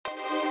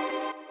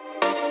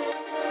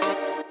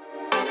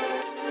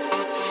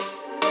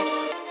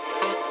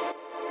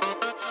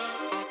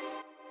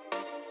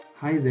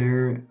Hi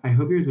there, I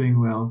hope you're doing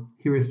well.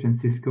 Here is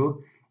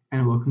Francisco,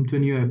 and welcome to a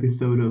new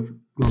episode of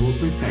Global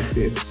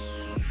Perspectives.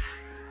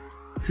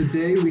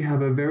 Today we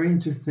have a very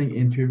interesting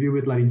interview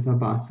with Larissa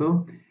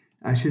Basso.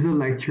 She's a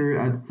lecturer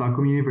at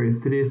Stockholm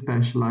University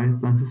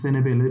specialized on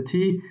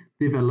sustainability,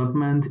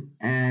 development,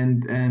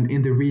 and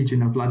in the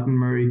region of Latin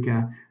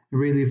America,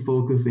 really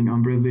focusing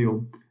on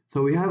Brazil.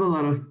 So we have a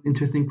lot of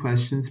interesting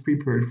questions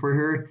prepared for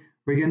her.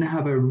 We're going to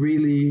have a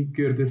really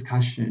good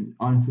discussion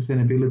on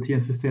sustainability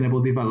and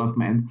sustainable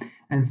development,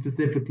 and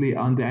specifically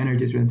on the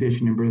energy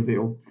transition in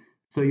Brazil.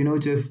 So,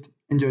 just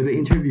enjoy the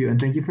interview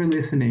and thank you for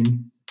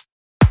listening.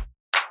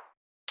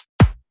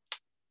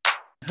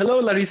 Hello,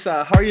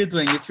 Larissa. How are you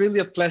doing? It's really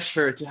a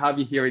pleasure to have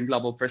you here in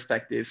Global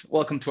Perspectives.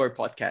 Welcome to our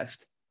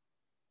podcast.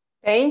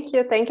 Thank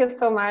you. Thank you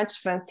so much,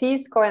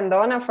 Francisco and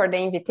Donna, for the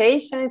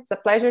invitation. It's a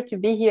pleasure to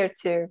be here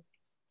too.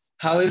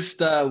 How is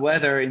the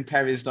weather in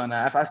Paris, Donna?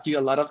 I've asked you a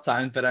lot of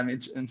times, but I'm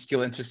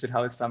still interested.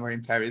 How is summer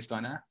in Paris,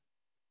 Donna?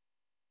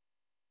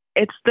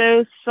 It's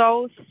still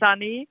so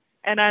sunny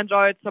and I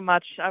enjoy it so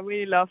much. I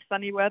really love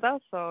sunny weather,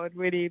 so it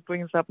really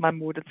brings up my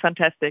mood. It's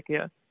fantastic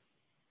here.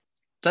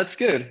 That's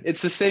good.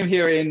 It's the same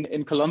here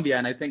in Colombia,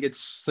 and I think it's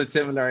so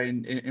similar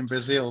in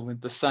Brazil with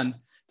the sun.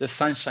 The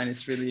sunshine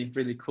is really,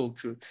 really cool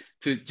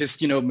to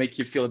just, make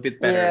you feel a bit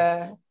better.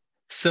 Yeah.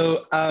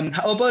 So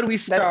how about we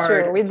start? That's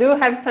true. We do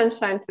have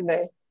sunshine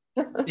today.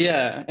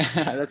 Yeah,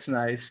 that's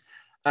nice.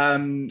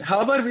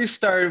 How about we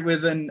start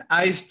with an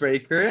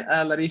icebreaker,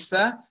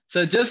 Larissa?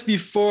 So just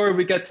before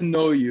we get to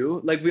know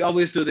you, like we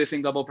always do this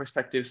in Global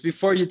Perspectives,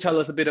 before you tell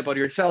us a bit about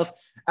yourself,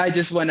 I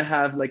just want to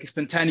have like a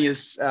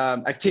spontaneous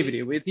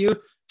activity with you.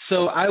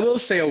 So I will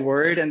say a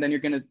word and then you're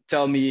going to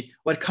tell me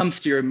what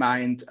comes to your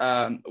mind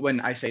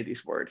when I say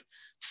this word.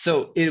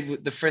 So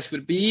the first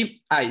would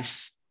be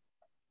ice.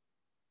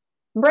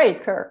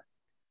 Breaker.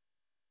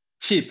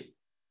 Cheap.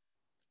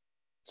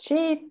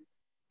 Cheap.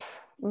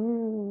 I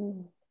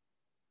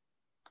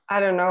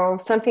don't know,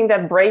 something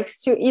that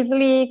breaks too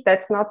easily,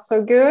 that's not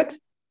so good.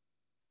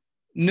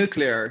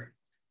 Nuclear.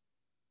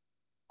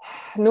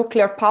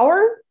 Nuclear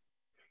power.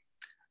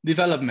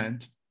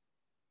 Development.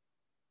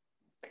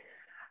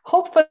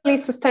 Hopefully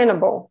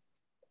sustainable.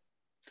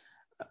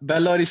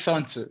 Belo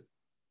Horizonte.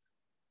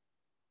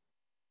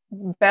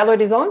 Belo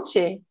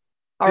Horizonte,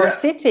 our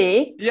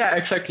city. Yeah,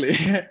 exactly.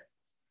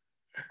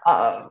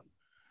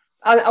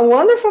 A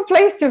wonderful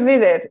place to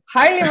visit.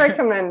 Highly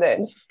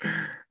recommended.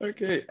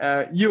 Okay.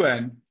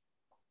 UN.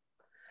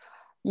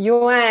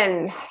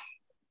 UN.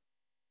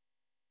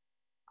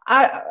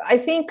 I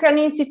think an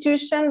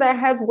institution that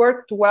has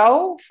worked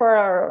well for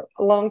a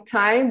long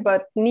time,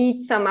 but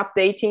needs some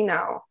updating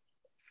now.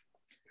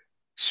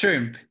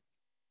 Shrimp.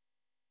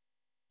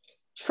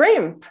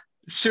 Shrimp.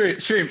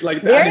 Shrimp,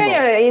 like the they're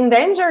animal.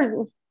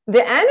 Endangered.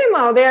 The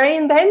animal, they are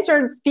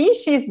endangered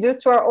species due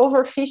to our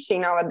overfishing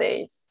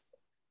nowadays.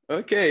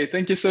 Okay,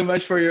 thank you so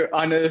much for your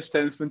honest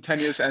and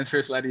spontaneous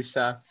answers,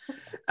 Larissa.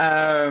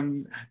 Now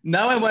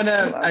I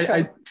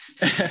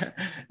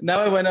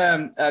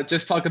wanna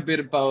just talk a bit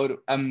about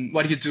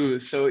what you do.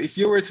 So if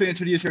you were to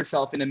introduce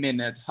yourself in a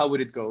minute, how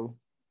would it go?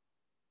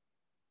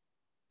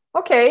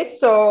 Okay,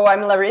 so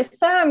I'm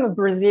Larissa. I'm a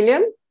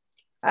Brazilian.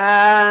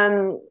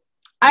 I'm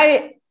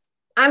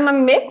a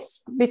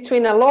mix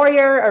between a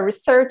lawyer, a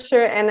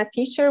researcher, and a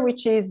teacher,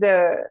 which is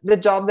the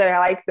job that I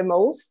like the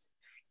most.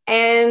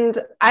 And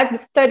I've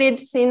studied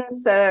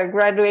since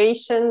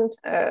graduation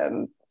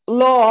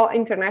law,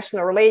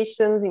 international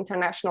relations,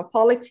 international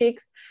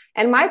politics,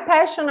 and my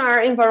passion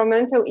are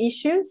environmental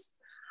issues.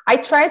 I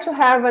try to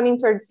have an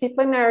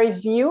interdisciplinary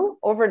view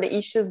over the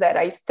issues that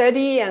I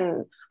study,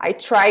 and I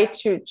try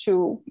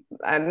to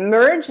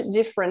merge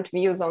different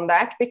views on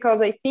that, because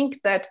I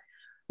think that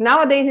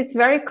nowadays it's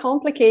very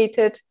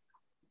complicated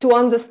to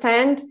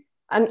understand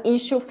an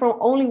issue from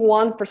only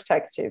one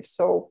perspective.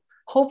 So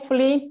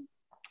hopefully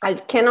I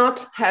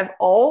cannot have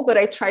all, but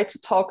I try to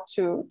talk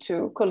to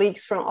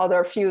colleagues from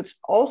other fields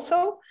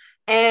also.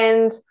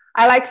 And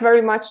I like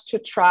very much to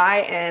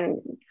try,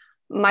 and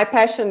my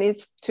passion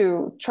is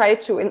to try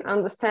to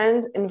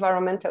understand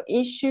environmental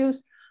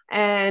issues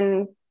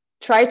and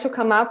try to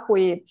come up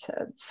with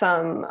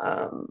some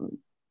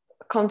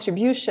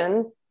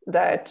contribution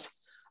that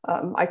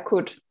I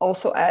could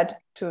also add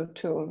to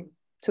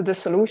the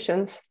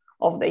solutions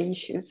of the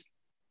issues.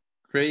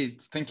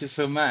 Great, thank you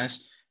so much.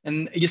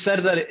 And you said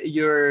that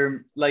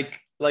you're like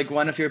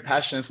one of your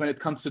passions when it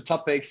comes to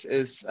topics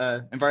is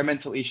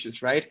environmental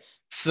issues, right?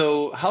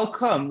 So how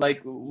come, like,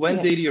 when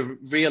did you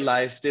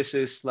realize this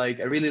is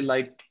like, I really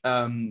like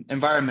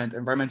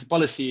environmental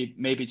policy,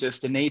 maybe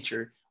just the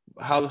nature?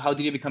 How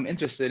did you become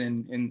interested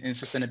in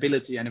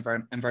sustainability and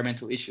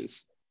environmental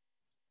issues?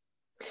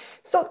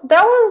 So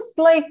that was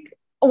like,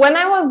 when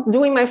I was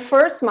doing my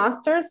first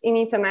master's in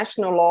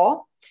international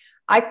law,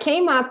 I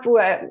came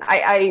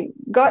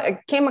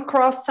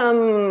across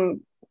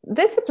some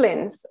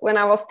disciplines when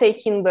I was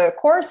taking the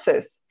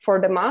courses for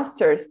the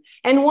master's.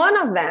 And one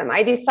of them,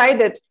 I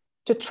decided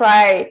to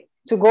try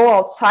to go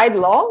outside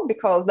law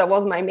because that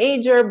was my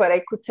major, but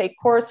I could take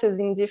courses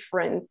in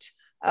different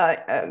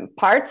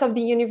parts of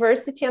the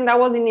university, and that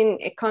was in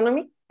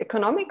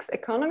economics.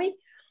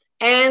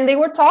 And they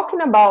were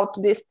talking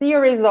about these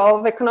theories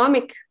of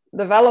economic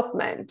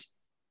development.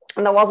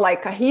 And there was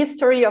like a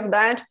history of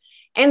that.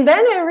 And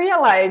then I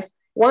realized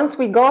once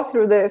we go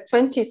through the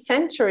 20th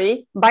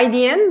century, by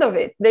the end of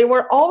it, they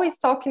were always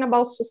talking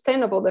about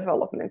sustainable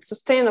development.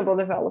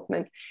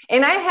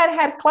 And I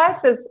had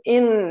classes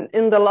in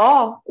the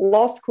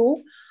law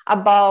school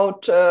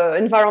about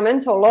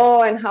environmental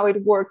law and how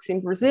it works in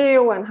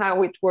Brazil and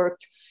how it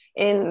worked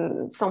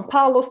in São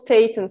Paulo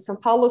state and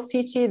São Paulo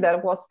city.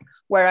 That was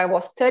where I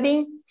was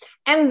studying.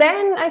 And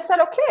then I said,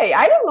 okay,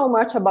 I don't know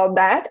much about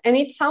that. And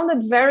it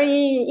sounded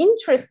very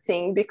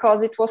interesting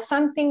because it was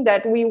something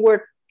that we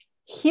were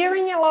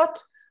hearing a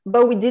lot,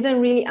 but we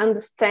didn't really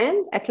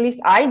understand, at least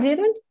I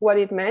didn't, what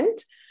it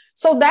meant.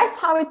 So that's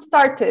how it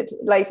started.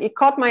 Like it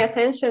caught my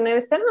attention and I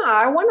said,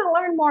 I want to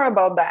learn more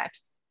about that.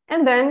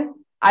 And then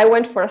I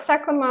went for a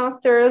second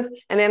master's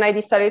and then I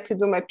decided to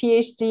do my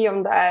PhD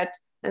on that.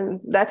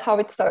 And that's how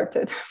it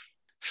started.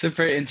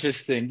 Super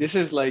interesting. This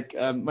is like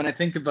when I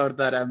think about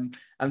that,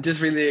 I'm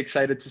just really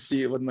excited to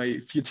see how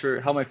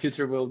my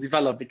future will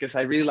develop, because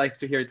I really like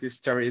to hear these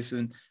stories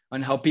and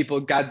on how people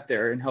got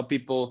there and how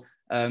people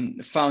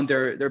found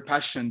their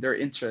passion, their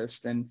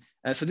interest, and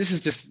so this is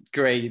just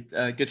great,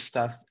 good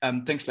stuff.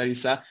 Thanks,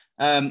 Larissa.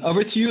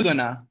 Over to you,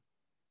 Donna.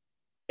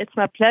 It's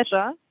my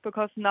pleasure,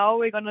 because now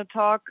we're going to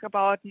talk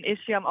about an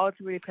issue I'm also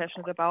really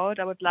passionate about.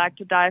 I would like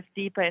to dive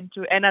deeper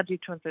into energy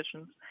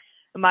transitions.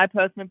 In my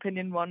personal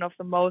opinion, one of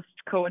the most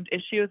current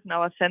issues in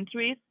our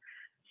centuries.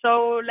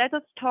 So let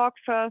us talk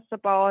first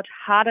about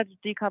harder to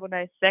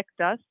decarbonize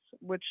sectors,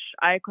 which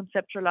I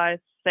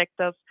conceptualize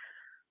sectors,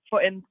 for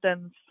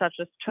instance, such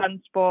as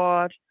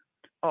transport,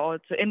 or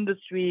also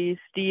industry,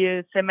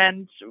 steel,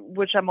 cement,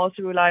 which are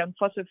mostly rely on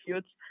fossil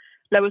fuels.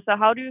 Larissa,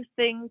 how do you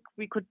think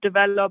we could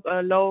develop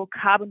a low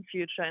carbon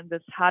future in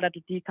this harder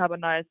to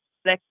decarbonize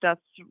sectors?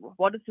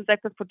 What is the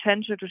sector's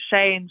potential to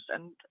change,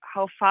 and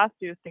how fast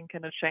do you think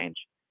can it change?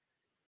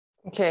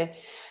 Okay,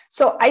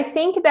 so I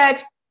think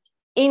that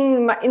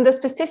in the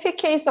specific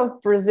case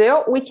of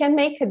Brazil, we can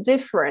make a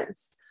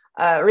difference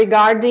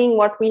regarding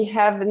what we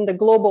have in the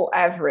global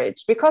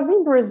average, because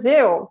in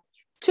Brazil,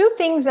 two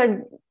things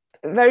are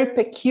very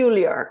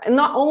peculiar, and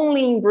not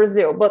only in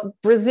Brazil, but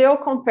Brazil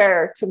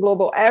compared to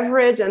global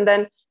average, and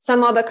then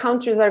some other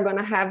countries are going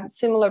to have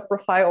similar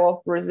profile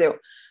of Brazil.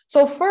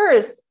 So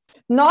first,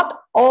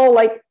 not all,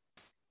 like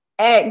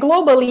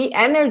globally,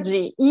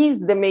 energy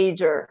is the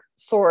major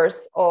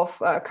source of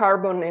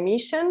carbon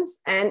emissions.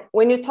 And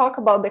when you talk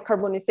about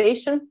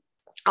decarbonization,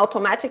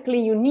 automatically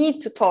you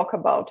need to talk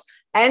about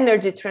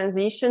energy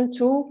transition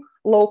to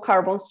low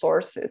carbon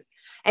sources.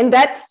 And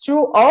that's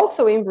true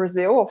also in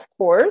Brazil, of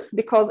course,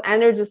 because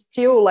energy is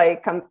still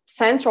like a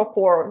central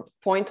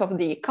point of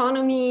the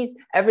economy.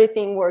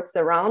 Everything works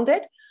around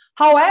it.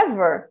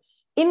 However,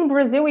 in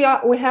Brazil,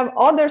 we have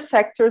other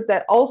sectors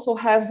that also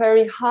have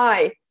very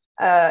high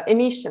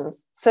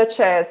emissions,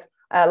 such as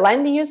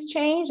land use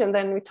change, and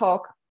then we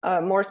talk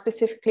more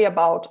specifically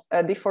about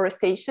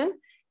deforestation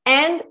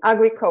and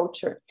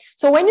agriculture.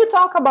 So when you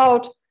talk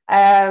about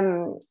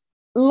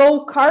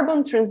low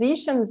carbon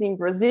transitions in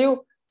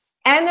Brazil,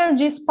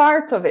 energy is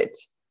part of it,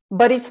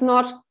 but it's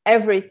not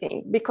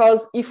everything,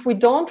 because if we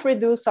don't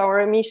reduce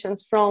our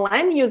emissions from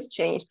land use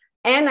change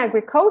and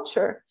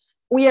agriculture,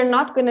 we are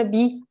not going to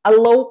be a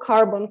low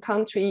carbon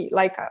country,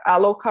 like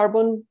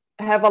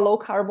have a low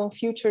carbon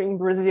future in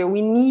Brazil.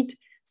 We need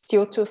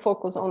still to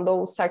focus on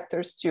those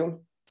sectors too.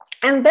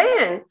 And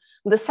then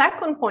the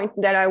second point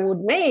that I would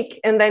make,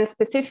 and then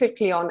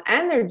specifically on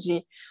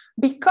energy,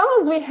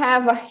 because we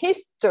have a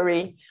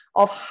history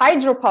of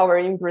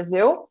hydropower in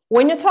Brazil,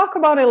 when you talk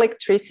about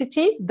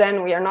electricity,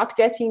 then we are not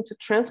getting to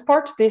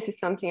transport. This is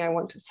something I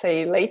want to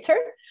say later.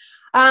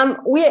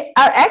 We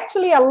are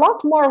actually a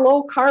lot more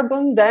low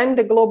carbon than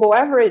the global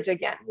average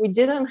again. We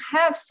didn't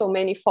have so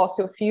many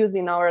fossil fuels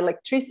in our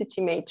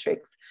electricity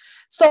matrix.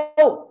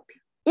 So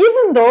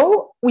even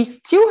though we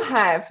still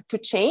have to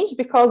change,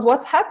 because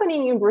what's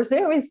happening in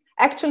Brazil is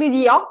actually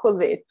the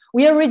opposite.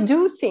 We are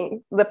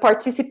reducing the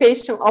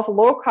participation of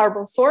low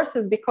carbon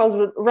sources,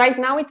 because right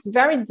now it's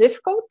very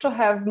difficult to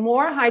have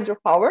more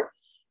hydropower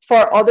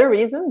for other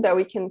reasons that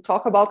we can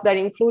talk about, that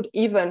include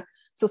even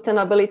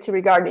sustainability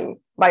regarding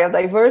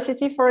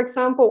biodiversity, for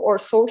example, or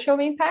social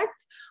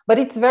impacts. But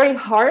it's very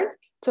hard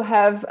to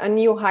have a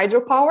new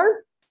hydropower.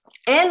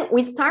 And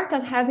we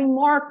started having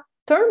more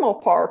thermal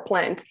power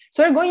plants.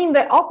 So we're going in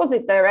the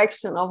opposite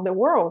direction of the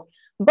world.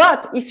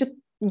 But if you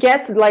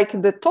get like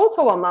the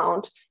total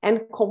amount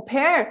and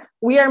compare,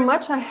 we are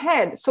much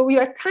ahead. So we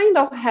are kind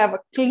of have a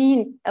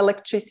clean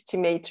electricity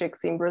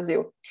matrix in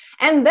Brazil.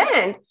 And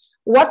then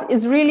what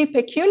is really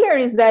peculiar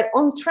is that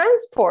on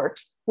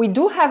transport, we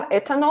do have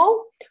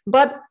ethanol,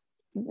 but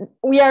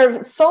we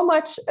are so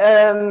much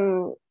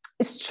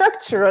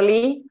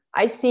structurally,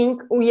 I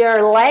think we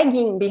are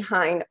lagging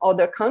behind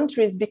other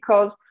countries,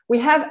 because we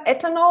have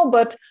ethanol,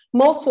 but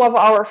most of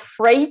our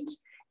freight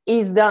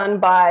is done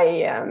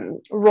by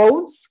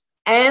roads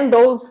And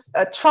those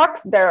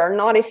trucks that are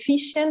not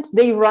efficient,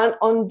 they run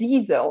on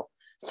diesel.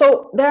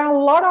 So there are a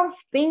lot of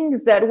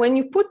things that when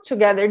you put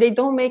together, they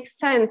don't make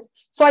sense.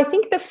 So I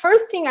think the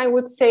first thing I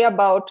would say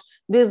about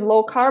these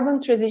low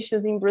carbon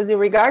transitions in Brazil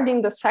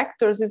regarding the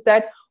sectors is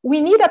that we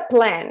need a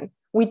plan.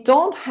 We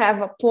don't have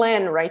a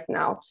plan right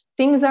now.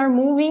 Things are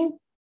moving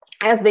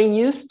as they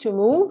used to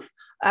move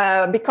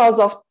because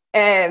of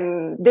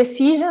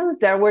decisions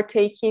that were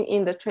taken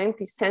in the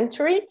 20th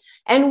century.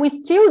 And we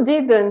still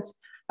didn't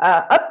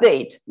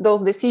update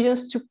those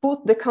decisions to put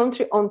the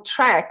country on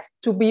track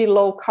to be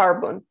low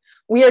carbon.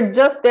 We are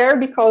just there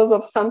because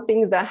of some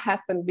things that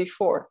happened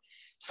before.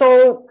 So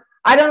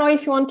I don't know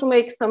if you want to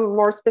make some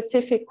more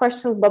specific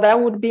questions, but that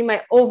would be my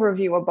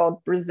overview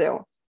about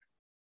Brazil.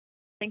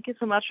 Thank you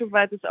so much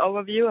for this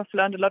overview. I've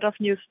learned a lot of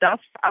new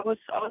stuff. I was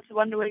also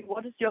wondering,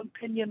 what is your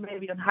opinion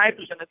maybe on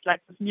hydrogen? It's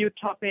like this new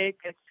topic.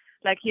 It's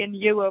like here in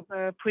Europe,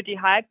 pretty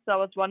hyped. So I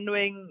was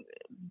wondering,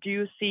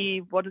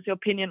 what is your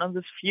opinion on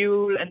this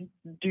fuel? And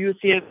do you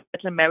see it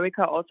in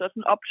America also as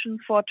an option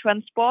for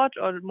transport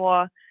or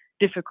more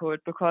difficult?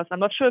 Because I'm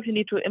not sure if you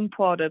need to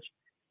import it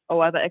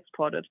or either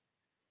export it.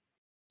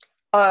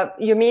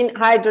 You mean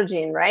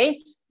hydrogen,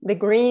 right? The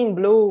green,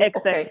 blue.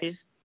 Exactly. Okay.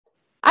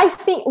 I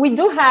think we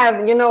do have,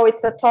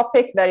 it's a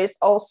topic that is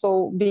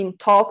also being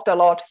talked a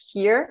lot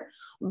here,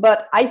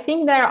 but I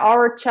think that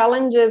our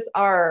challenges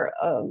are,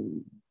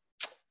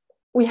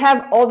 we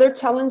have other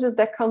challenges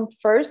that come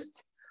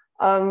first.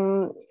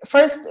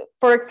 First,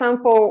 for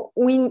example,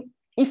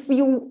 if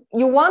you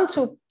want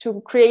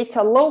to create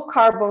a low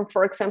carbon,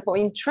 for example,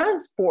 in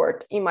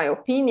transport, in my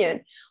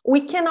opinion,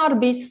 we cannot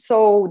be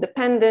so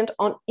dependent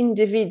on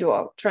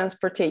individual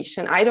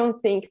transportation. I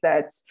don't think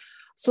that's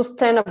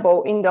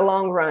sustainable in the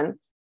long run.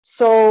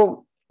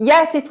 So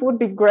yes, it would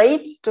be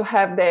great to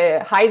have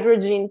the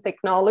hydrogen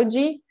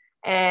technology.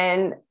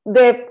 And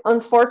the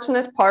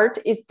unfortunate part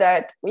is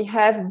that we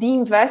have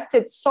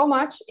de-invested so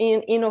much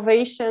in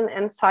innovation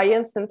and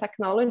science and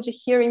technology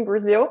here in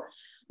Brazil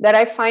that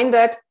I find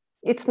that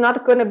it's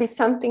not going to be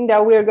something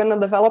that we're going to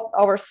develop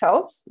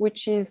ourselves,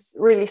 which is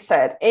really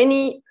sad.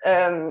 Any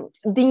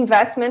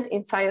de-investment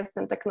in science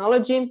and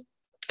technology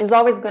is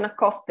always going to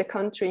cost the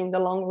country in the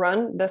long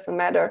run, doesn't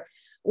matter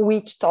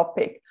which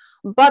topic.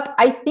 But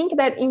I think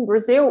that in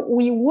Brazil,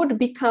 we would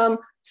become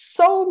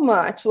so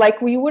much,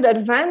 like we would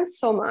advance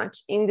so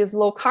much in this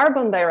low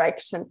carbon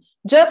direction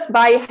just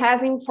by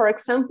having, for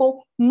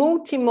example,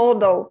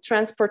 multimodal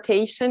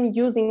transportation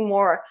using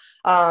more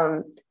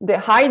the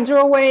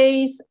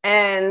hydroways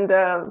and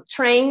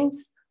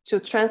trains to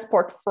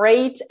transport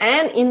freight,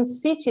 and in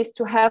cities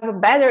to have a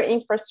better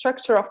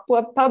infrastructure of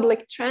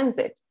public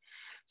transit.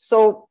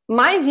 So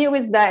my view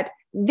is that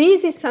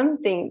this is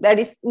something that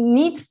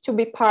needs to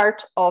be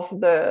part of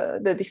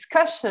the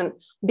discussion,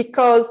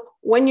 because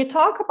when you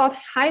talk about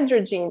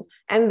hydrogen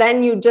and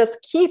then you just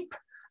keep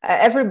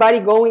everybody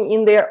going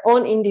in their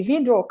own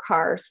individual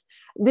cars,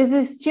 this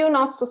is still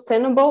not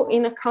sustainable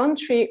in a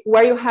country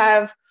where you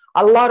have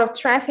a lot of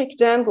traffic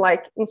jams,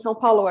 like in São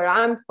Paulo, where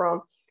I'm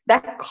from.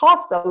 That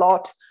costs a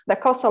lot.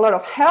 That costs a lot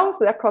of health.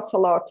 That costs a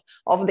lot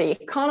of the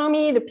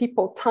economy, the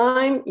people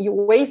time. You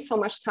waste so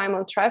much time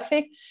on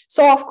traffic.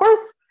 So of course,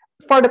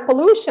 for the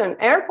pollution,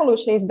 air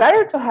pollution, it's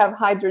better to have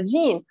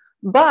hydrogen.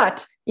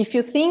 But if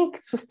you think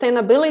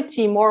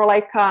sustainability more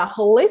like a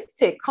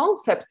holistic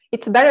concept,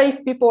 it's better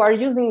if people are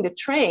using the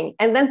train,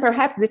 and then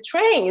perhaps the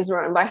train is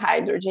run by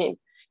hydrogen,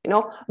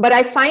 But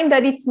I find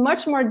that it's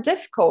much more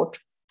difficult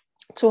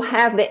to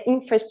have the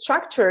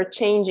infrastructure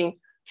changing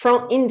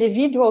from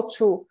individual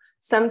to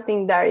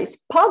something that is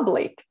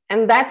public.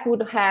 And that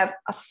would have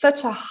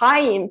such a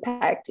high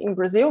impact in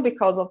Brazil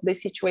because of the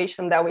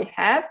situation that we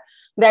have,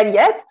 that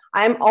yes,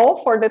 I'm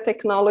all for the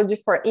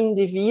technology for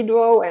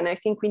individual, and I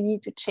think we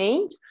need to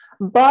change.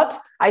 But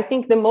I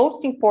think the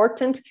most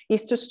important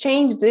is to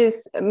change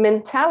this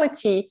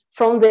mentality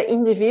from the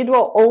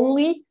individual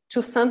only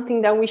to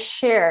something that we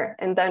share,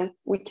 and then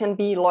we can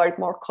be like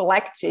more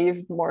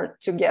collective, more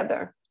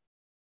together.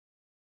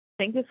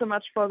 Thank you so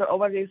much for the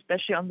overview,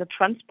 especially on the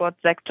transport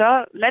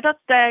sector. Let us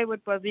stay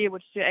with Brazil,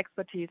 which is your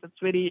expertise.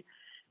 It's really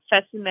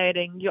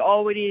fascinating. You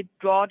already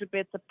brought a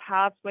bit the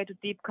pathway to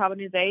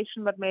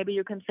decarbonization, but maybe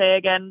you can say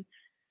again,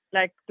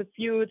 like the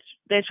fuels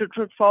they should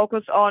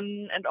focus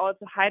on, and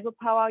also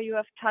hydropower. You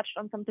have touched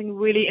on something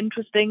really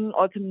interesting,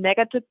 also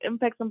negative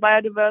impacts on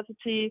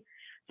biodiversity.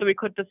 So we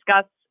could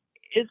discuss,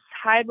 is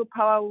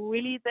hydropower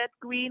really that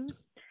green?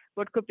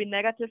 What could be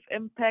negative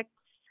impacts?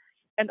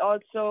 And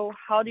also,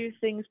 how do you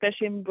think,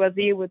 especially in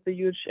Brazil with the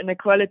huge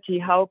inequality,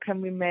 how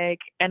can we make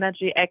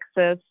energy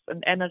access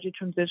and energy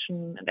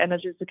transition and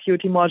energy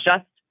security more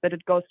just, that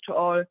it goes to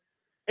all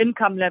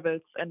income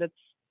levels and it's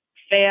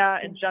fair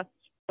and just,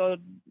 so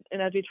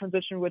energy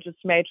transition which is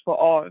made for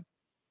all?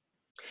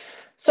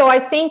 So I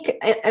think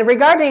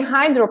regarding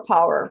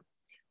hydropower,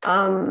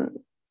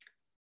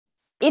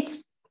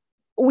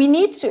 we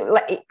need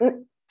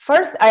to,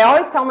 first, I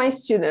always tell my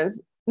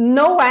students,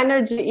 no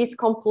energy is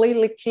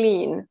completely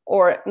clean,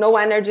 or no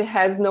energy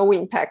has no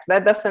impact.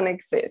 That doesn't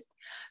exist.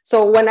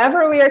 So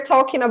whenever we are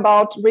talking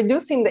about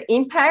reducing the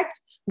impact,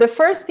 the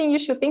first thing you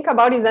should think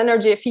about is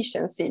energy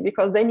efficiency,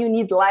 because then you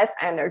need less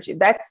energy.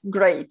 That's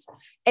great.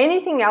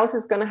 Anything else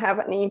is going to have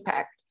an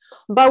impact.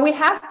 But we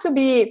have to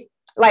be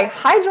like,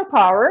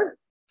 hydropower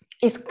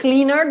is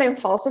cleaner than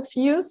fossil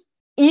fuels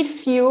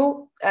if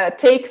you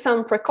take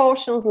some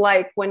precautions,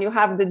 like when you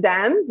have the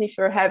dams, if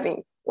you're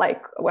having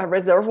like a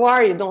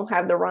reservoir, you don't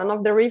have the run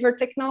of the river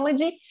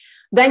technology,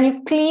 then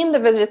you clean the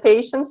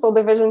vegetation, so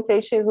the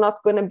vegetation is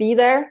not going to be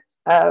there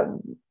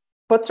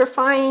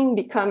putrefying,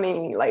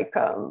 becoming like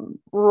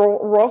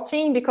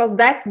rotting, because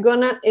that's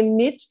going to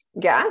emit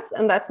gas,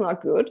 and that's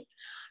not good.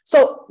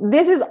 So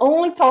this is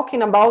only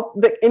talking about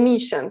the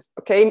emissions,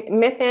 okay,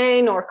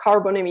 methane or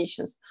carbon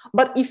emissions.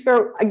 But if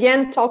you're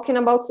again talking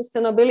about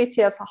sustainability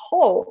as a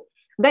whole,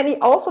 then it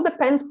also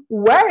depends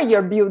where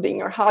you're building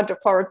your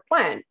hydropower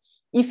plant.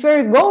 If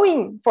you're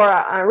going for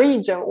a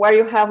region where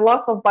you have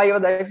lots of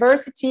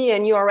biodiversity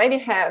and you already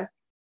have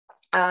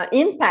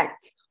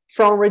impacts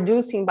from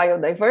reducing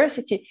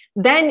biodiversity,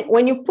 then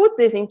when you put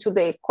this into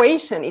the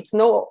equation, it's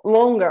no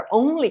longer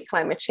only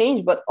climate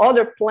change, but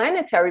other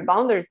planetary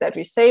boundaries that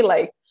we say,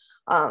 like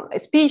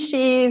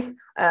species,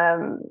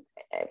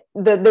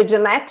 the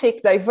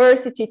genetic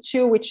diversity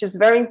too, which is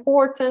very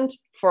important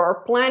for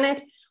our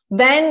planet.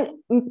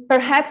 Then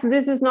perhaps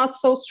this is not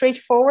so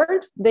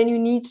straightforward, then you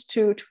need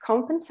to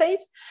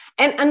compensate.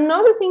 And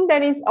another thing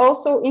that is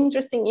also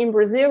interesting in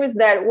Brazil is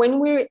that when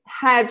we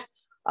had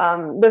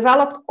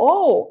developed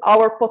all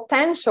our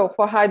potential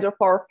for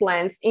hydropower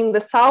plants in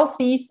the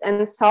southeast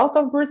and south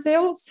of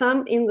Brazil,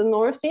 some in the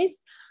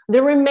northeast,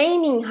 the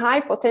remaining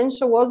high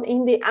potential was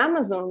in the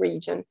Amazon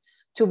region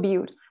to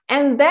build.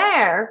 And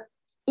there,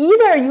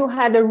 either you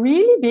had a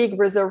really big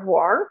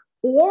reservoir,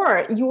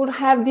 or you would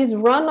have this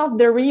run of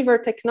the river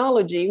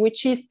technology,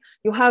 which is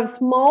you have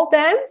small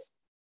dams,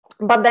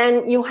 but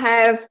then you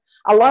have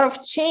a lot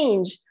of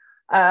change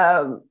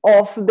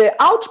of the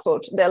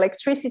output, the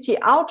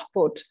electricity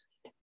output,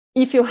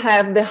 if you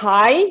have the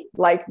high,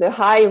 like the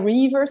high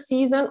river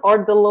season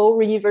or the low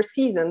river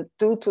season,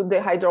 due to the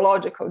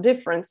hydrological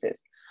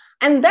differences.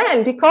 And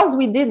then, because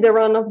we did the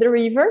run of the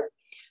river,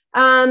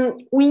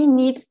 we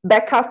need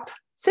backup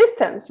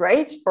systems,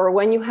 right? For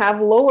when you have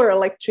lower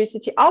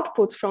electricity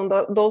outputs from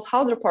those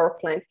hydropower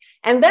plants.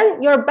 And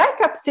then your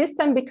backup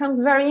system becomes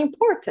very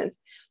important.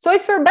 So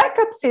if your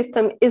backup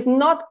system is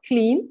not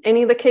clean, and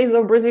in the case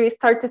of Brazil, it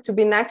started to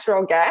be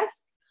natural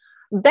gas,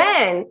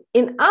 then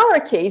in our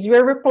case, we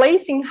are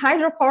replacing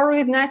hydropower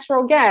with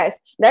natural gas.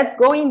 That's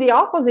going the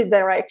opposite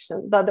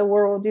direction that the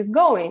world is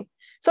going.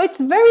 So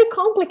it's very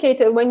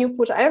complicated when you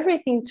put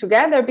everything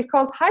together,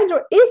 because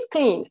hydro is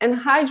clean and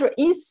hydro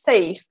is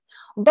safe.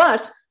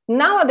 But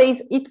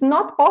nowadays, it's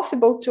not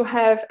possible to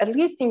have, at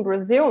least in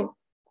Brazil,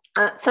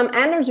 some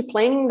energy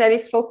planning that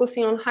is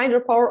focusing on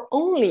hydropower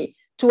only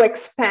to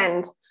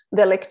expand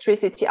the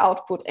electricity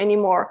output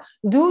anymore,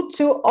 due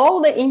to all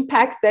the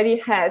impacts that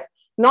it has,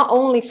 not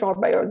only for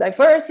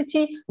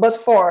biodiversity, but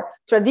for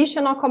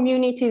traditional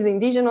communities,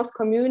 indigenous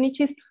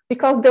communities,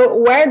 because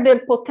where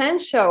the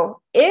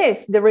potential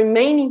is, the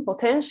remaining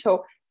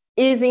potential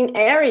is in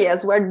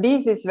areas where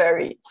this is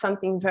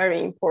something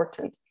very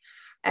important.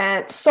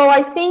 And so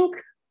I think,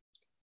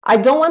 I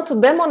don't want to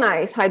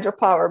demonize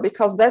hydropower,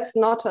 because that's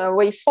not a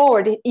way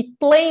forward. It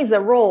plays a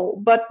role,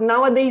 but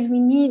nowadays we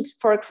need,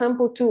 for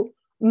example, to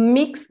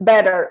mix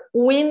better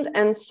wind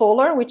and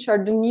solar, which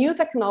are the new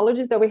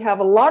technologies that we have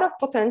a lot of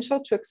potential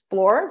to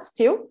explore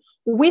still,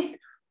 with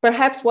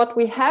perhaps what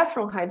we have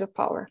from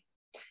hydropower.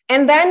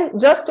 And then,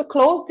 just to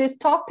close this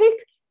topic,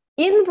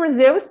 in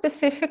Brazil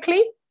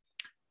specifically,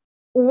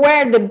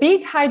 where the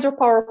big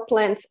hydropower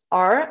plants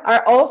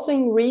are also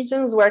in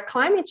regions where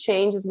climate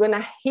change is going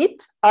to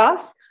hit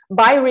us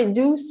by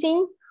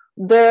reducing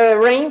the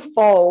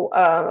rainfall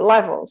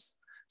levels.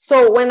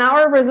 So when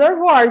our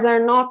reservoirs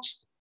are not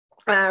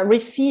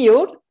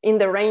refilled in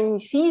the rainy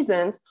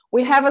seasons,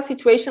 we have a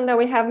situation that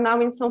we have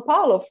now in São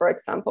Paulo, for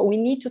example. We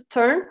need to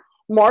turn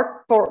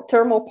more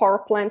thermal power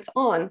plants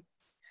on.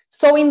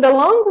 So in the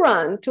long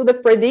run, to the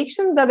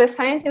predictions that the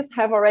scientists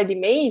have already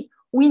made,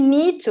 we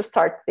need to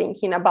start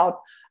thinking about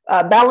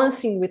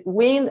balancing with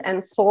wind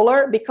and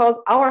solar, because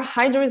our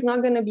hydro is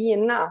not going to be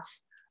enough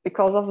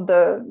because of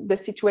the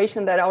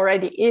situation that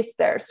already is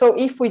there. So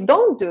if we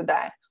don't do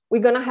that,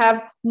 we're going to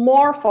have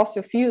more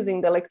fossil fuels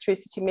in the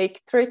electricity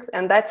matrix,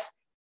 and that's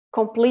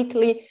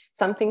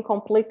something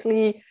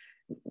completely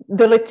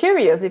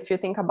deleterious if you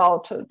think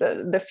about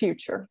the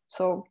future.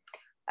 So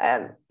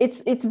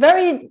it's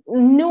very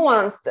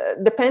nuanced,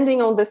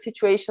 depending on the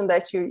situation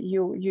that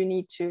you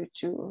need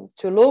to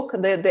look,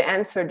 the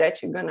answer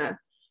that you're gonna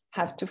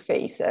have to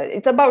face.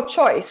 It's about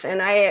choice,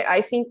 and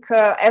I think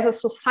as a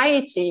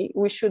society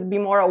we should be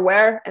more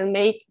aware and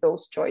make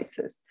those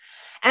choices.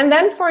 And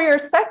then for your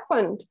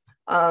second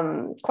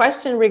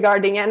question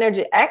regarding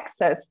energy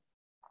access,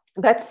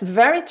 that's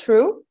very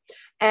true.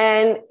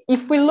 And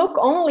if we look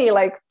only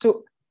like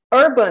to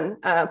urban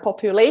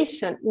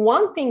population,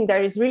 one thing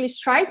that is really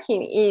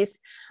striking is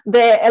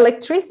the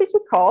electricity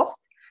cost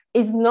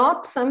is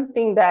not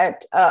something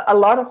that a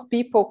lot of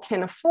people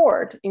can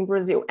afford in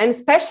Brazil. And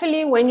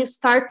especially when you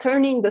start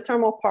turning the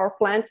thermal power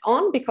plants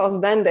on, because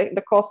then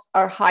the costs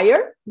are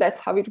higher. That's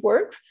how it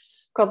works,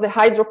 because the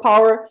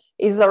hydropower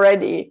is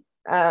already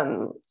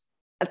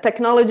a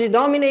technology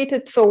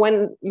dominated. So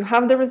when you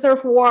have the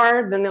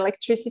reservoir, then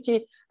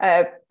electricity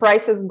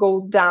prices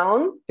go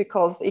down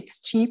because it's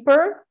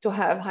cheaper to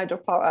have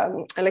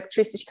hydropower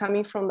electricity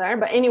coming from there.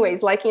 But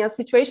anyways, like in a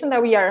situation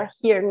that we are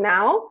here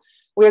now,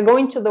 we are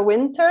going to the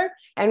winter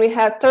and we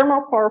have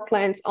thermal power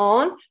plants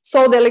on,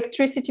 so the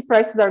electricity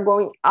prices are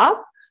going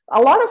up.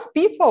 A lot of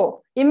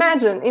people,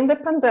 imagine in the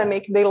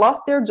pandemic, they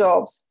lost their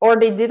jobs or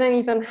they didn't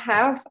even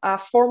have a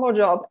formal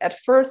job at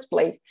first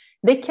place.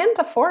 They can't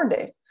afford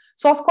it.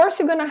 So of course,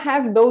 you're going to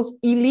have those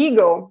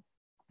illegal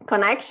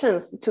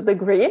connections to the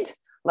grid.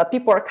 Like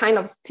people are kind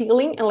of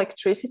stealing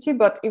electricity,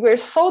 but we're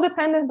so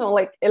dependent on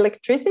like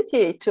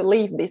electricity to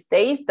live these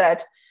days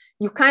that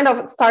you kind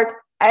of start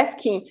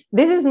asking,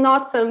 this is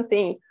not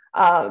something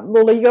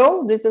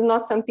legal, this is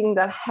not something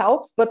that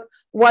helps, but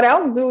what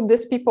else do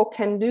these people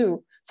can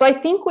do? So I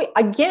think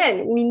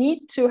we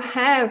need to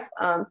have,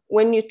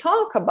 when you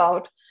talk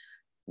about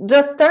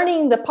just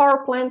turning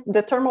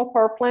the thermal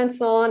power plants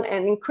on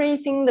and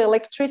increasing the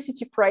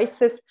electricity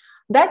prices,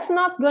 that's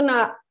not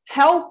gonna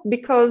help,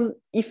 because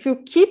if you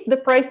keep the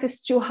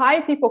prices too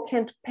high, people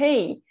can't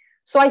pay.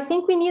 So I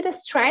think we need a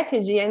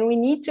strategy, and we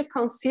need to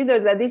consider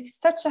that this is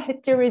such a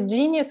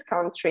heterogeneous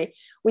country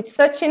with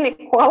such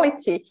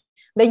inequality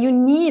that you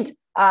need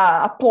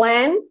a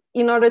plan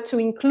in order to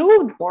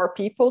include more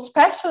people,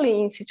 especially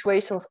in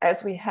situations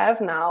as we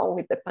have now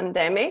with the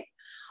pandemic.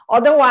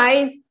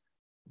 Otherwise,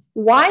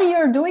 why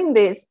you're doing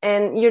this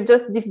and you're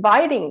just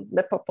dividing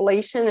the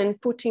population and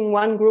putting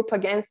one group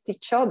against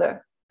each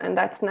other? And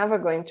that's never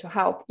going to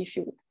help if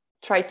you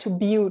try to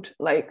build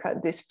like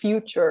this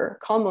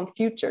common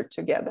future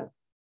together.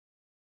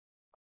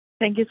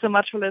 Thank you so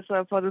much,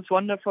 Melissa, for this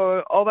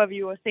wonderful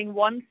overview. I think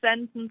one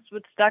sentence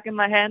which stuck in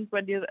my head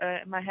when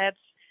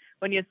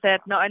you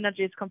said no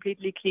energy is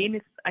completely clean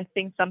is, I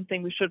think,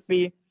 something we should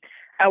be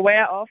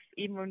aware of.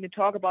 Even when we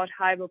talk about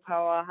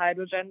hydropower,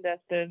 hydrogen, there's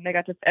the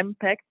negative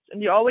impacts.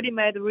 And you already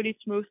made a really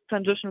smooth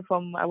transition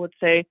from, I would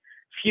say,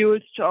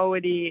 fuels to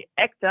already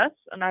actors.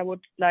 And I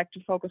would like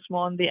to focus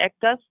more on the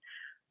actors.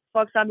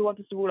 For example, what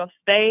is the role of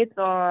states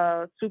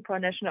or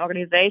supranational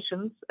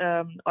organizations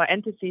or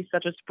entities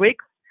such as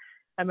BRICS?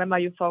 I remember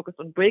you focused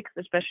on BRICS,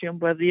 especially on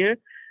Brazil.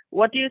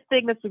 What do you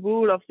think is the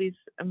role of these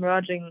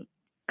emerging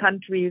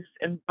countries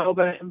in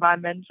global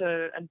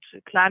environmental and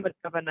climate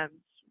governance?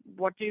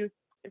 What do you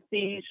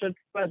see, should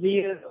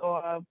Brazil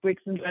or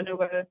BRICS in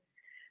general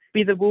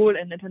be the role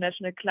in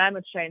international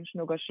climate change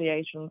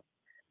negotiations?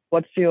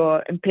 What's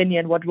your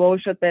opinion? What role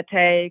should they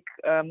take?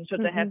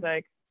 Should they have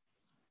like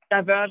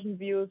divergent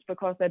views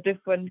because they're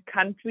different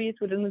countries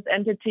within this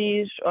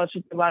entities, or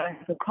should they rather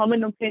have a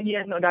common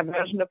opinion or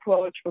divergent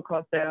approach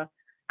because their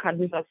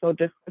countries are so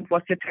different?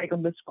 What's your take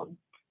on this one?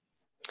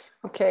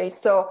 Okay,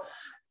 so,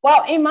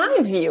 well, in my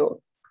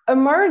view,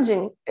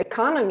 emerging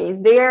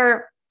economies,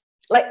 they're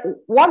like,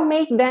 what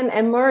make them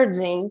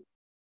emerging?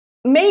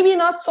 Maybe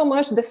not so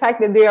much the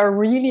fact that they are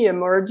really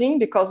emerging,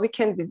 because we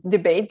can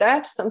debate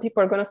that. Some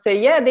people are going to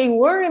say, yeah, they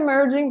were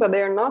emerging, but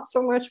they're not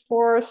so much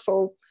poor,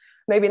 so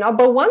maybe not.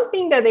 But one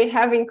thing that they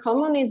have in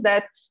common is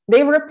that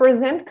they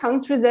represent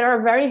countries that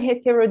are very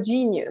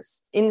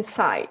heterogeneous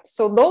inside.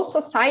 So those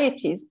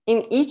societies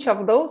in each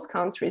of those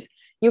countries,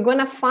 you're going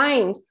to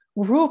find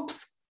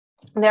groups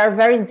that are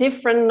very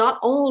different, not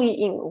only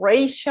in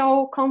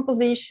racial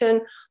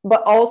composition,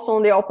 but also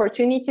in the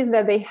opportunities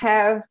that they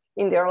have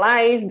in their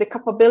lives, the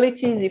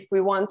capabilities, if we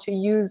want to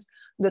use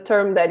the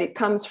term that it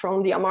comes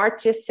from the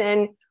Amartya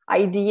Sen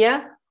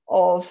idea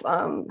of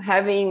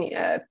having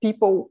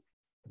people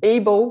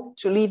able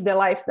to live the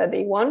life that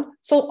they want.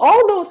 So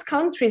all those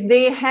countries,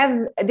 they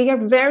are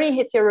very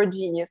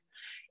heterogeneous.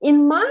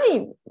 In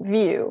my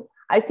view,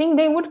 I think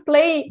they would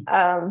play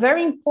a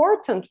very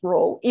important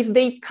role if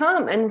they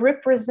come and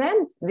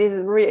represent this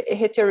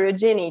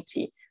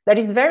heterogeneity that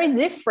is very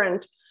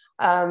different,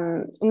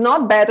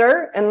 not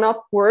better and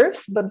not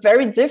worse, but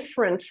very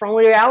different from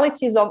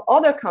realities of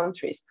other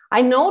countries.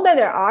 I know that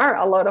there are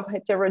a lot of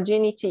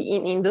heterogeneity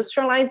in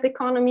industrialized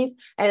economies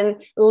and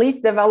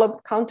least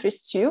developed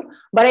countries too,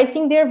 but I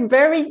think they're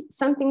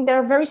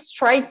very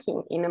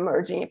striking in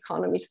emerging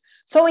economies.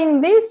 So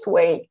in this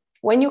way,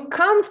 when you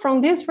come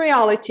from this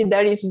reality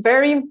that is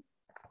very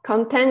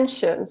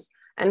contentious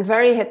and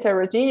very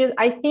heterogeneous,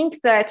 I think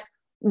that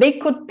they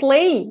could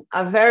play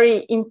a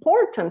very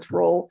important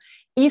role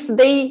if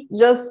they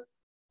just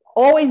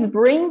always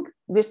bring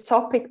this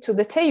topic to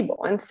the table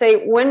and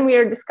say, when we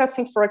are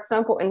discussing, for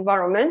example,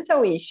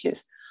 environmental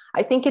issues,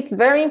 I think it's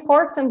very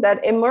important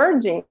that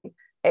emerging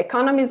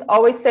economies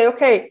always say,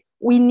 okay,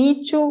 we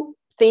need to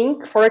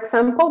think, for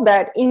example,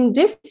 that in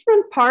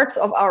different parts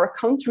of our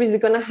countries, we're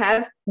going to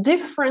have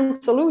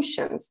different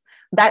solutions,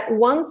 that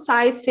one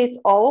size fits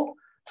all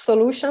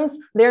solutions,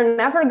 they're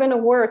never going to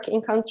work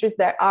in countries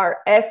that are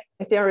as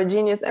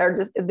heterogeneous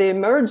as the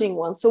emerging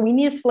ones. So we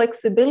need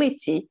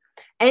flexibility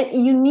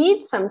And you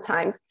need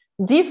sometimes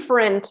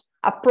different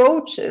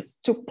approaches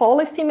to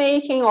policy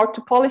making or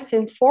to policy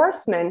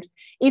enforcement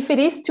if it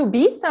is to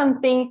be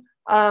something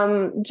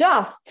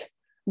just,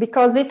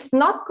 because it's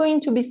not going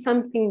to be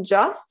something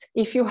just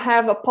if you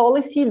have a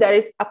policy that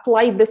is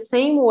applied the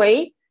same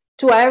way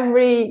to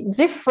every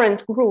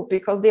different group,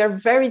 because they are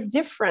very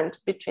different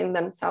between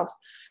themselves.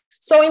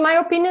 So in my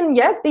opinion,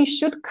 yes, they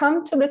should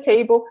come to the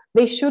table.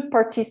 They should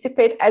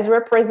participate as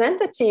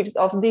representatives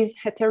of this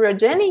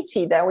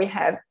heterogeneity that we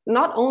have,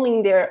 not only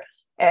in their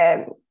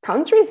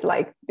countries,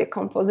 like the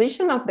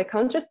composition of the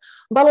countries,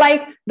 but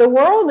like the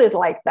world is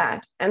like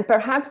that. And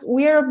perhaps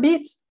we are a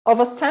bit of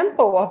a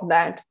sample of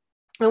that.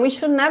 And we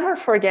should never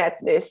forget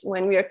this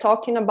when we are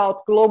talking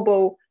about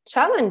global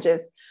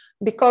challenges,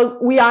 because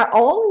we are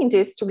all in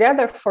this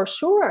together for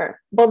sure,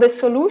 but the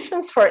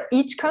solutions for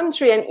each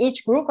country and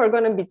each group are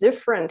going to be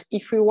different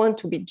if we want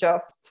to be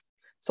just.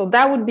 So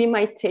that would be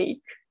my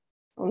take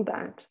on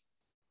that.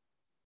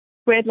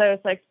 Great,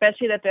 Larissa,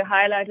 especially that they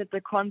highlighted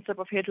the concept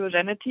of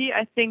heterogeneity,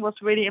 I think was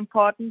really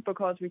important,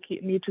 because we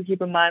need to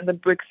keep in mind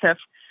that BRICS have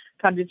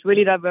countries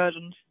really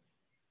divergent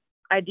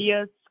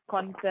ideas,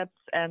 concepts,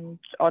 and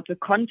also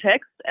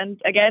context. And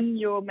again,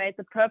 you made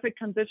the perfect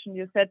transition.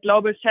 You said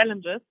global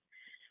challenges.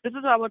 This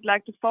is what I would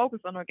like to focus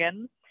on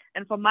again.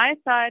 And from my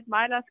side,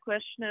 my last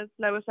question is,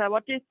 Larissa,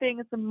 what do you think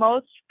is the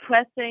most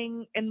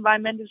pressing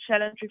environmental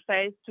challenge we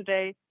face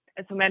today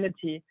as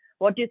humanity?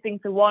 What do you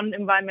think the one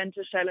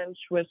environmental challenge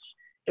which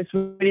is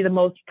really the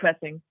most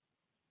pressing?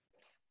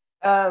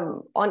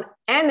 On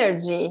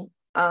energy,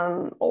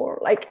 or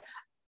like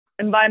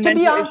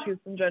environmental issues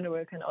in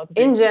general can also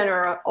be. In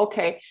general,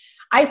 okay.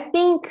 I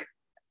think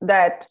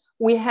that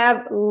we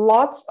have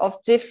lots of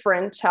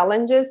different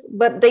challenges,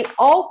 but they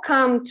all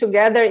come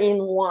together in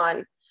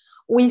one.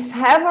 We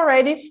have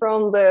already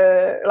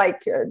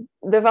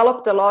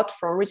developed a lot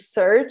from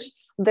research,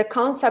 the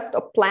concept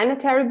of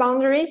planetary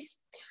boundaries.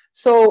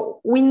 So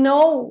we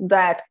know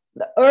that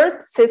the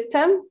Earth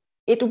system,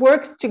 it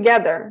works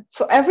together.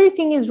 So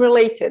everything is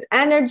related.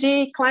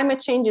 Energy,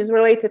 climate change is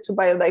related to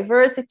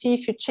biodiversity.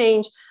 If you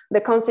change the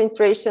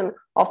concentration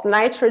of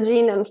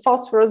nitrogen and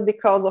phosphorus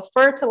because of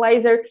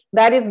fertilizer,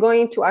 that is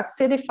going to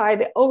acidify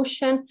the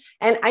ocean.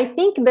 And I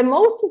think the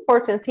most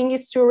important thing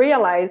is to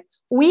realize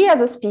we as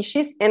a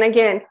species, and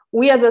again,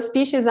 we as a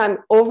species, I'm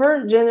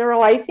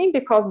overgeneralizing,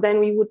 because then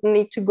we would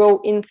need to go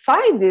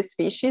inside this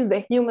species, the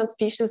human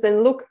species,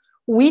 and look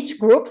which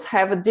groups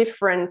have a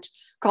different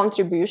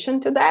contribution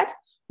to that.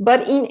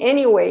 But in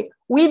any way,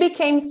 we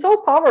became so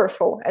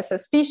powerful as a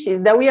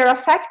species that we are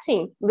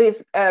affecting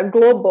this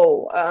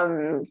global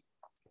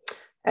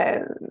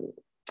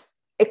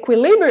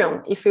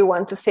equilibrium, if we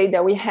want to say,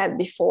 that we had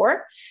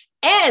before.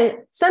 And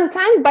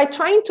sometimes by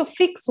trying to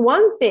fix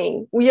one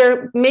thing, we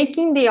are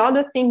making the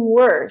other thing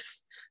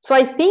worse. So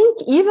I think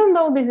even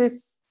though this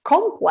is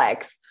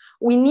complex,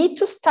 we need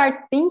to start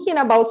thinking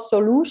about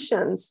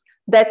solutions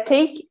that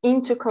take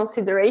into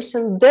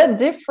consideration the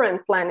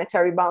different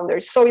planetary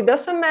boundaries. So it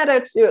doesn't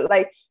matter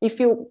if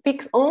you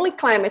fix only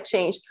climate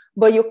change,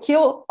 but you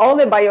kill all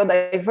the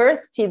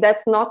biodiversity,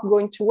 that's not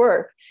going to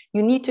work.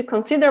 You need to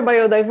consider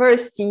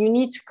biodiversity, you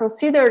need to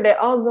consider the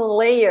ozone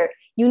layer,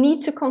 you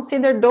need to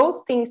consider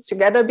those things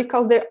together,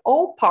 because they're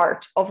all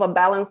part of a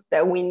balance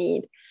that we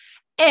need.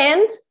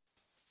 And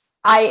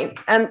I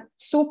am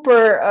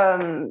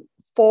super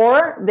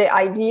for the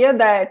idea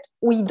that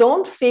we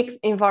don't fix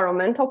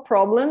environmental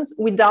problems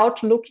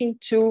without looking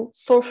to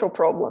social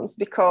problems,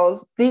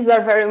 because these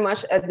are very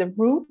much at the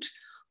root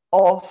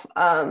of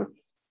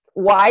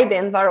why the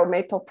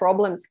environmental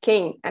problems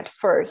came at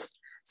first.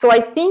 So I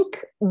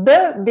think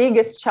the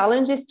biggest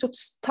challenge is to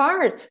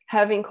start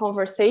having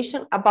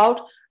conversation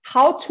about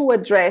how to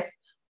address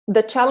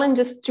the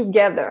challenges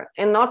together,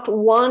 and not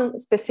one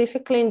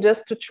specifically, and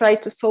just to try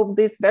to solve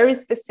these very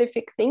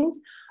specific things,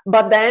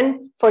 but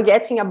then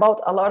forgetting about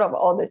a lot of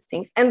other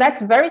things. And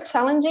that's very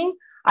challenging.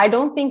 I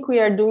don't think we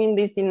are doing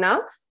this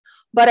enough,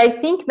 but I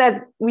think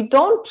that we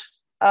don't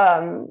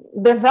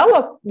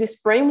develop this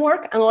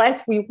framework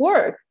unless we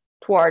work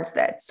towards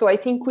that. So I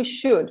think we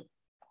should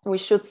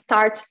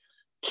start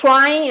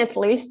trying at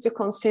least to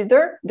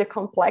consider the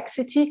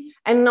complexity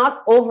and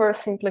not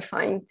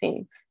oversimplifying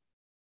things.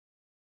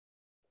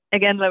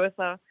 Again,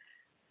 Larissa,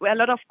 a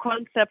lot of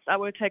concepts I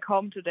will take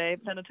home today: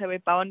 planetary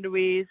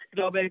boundaries,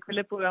 global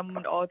equilibrium,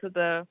 and also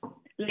the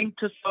link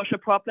to social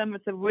problem.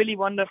 It's a really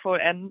wonderful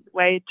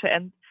way to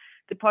end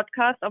the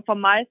podcast. And from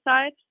my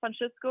side,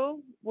 Francisco,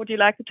 would you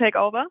like to take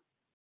over?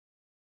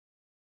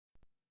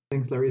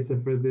 Thanks, Larissa,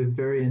 for this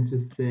very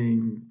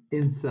interesting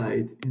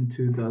insight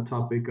into the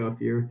topic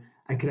of your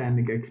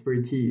academic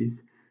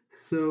expertise.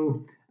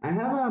 So I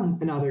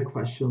have another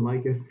question,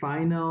 like a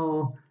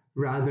final,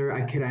 rather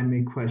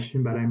academic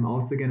question, but I'm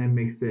also going to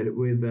mix it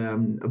with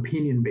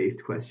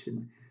opinion-based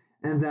question.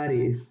 And that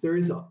is,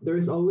 there's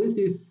always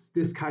this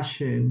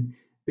discussion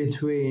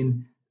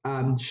between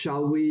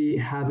shall we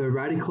have a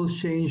radical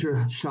change,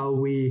 or shall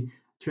we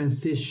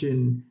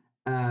transition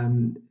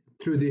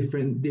through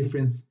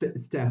different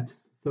steps?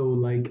 So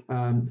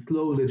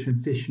slowly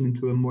transition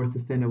into a more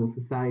sustainable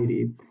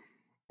society.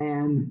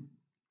 And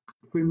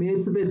for me,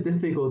 it's a bit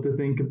difficult to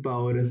think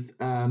about as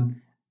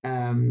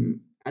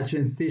a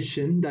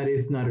transition that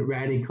is not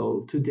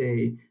radical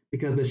today,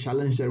 because the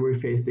challenge that we're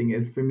facing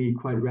is, for me,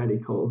 quite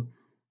radical.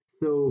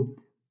 So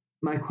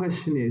my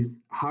question is,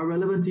 how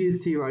relevant do you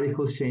see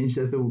radical change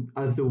as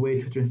the way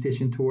to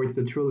transition towards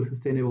a truly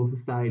sustainable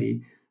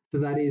society? So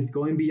that is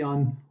going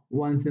beyond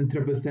one's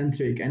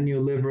anthropocentric and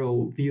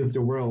neoliberal view of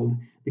the world.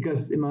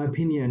 Because in my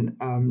opinion,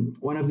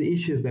 one of the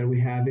issues that we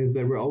have is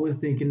that we're always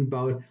thinking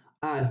about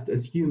us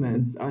as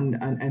humans, and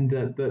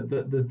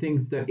the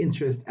things that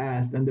interest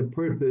us, and the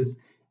purpose,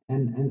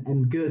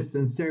 and goods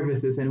and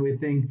services. And we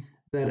think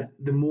that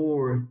the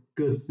more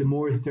goods, the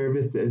more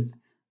services,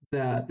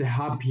 the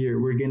happier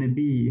we're going to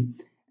be.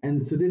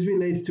 And so this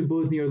relates to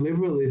both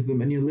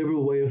neoliberalism and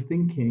neoliberal way of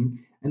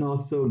thinking, and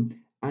also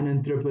an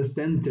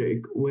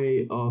anthropocentric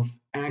way of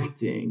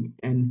acting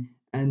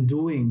and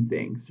doing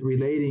things,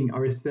 relating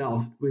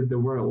ourselves with the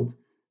world.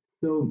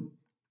 So,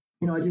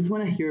 I just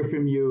want to hear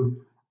from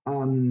you.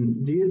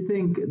 Do you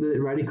think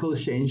that radical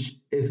change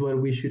is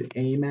what we should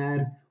aim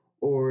at,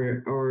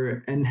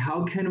 or and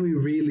how can we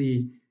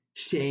really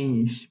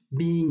change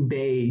being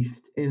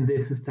based in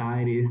these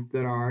societies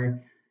that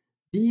are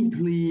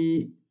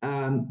deeply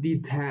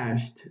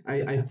detached,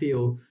 I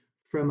feel,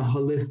 from a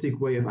holistic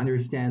way of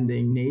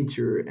understanding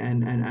nature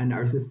and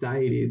our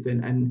societies,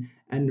 and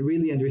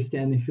really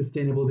understanding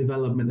sustainable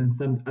development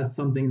and as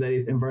something that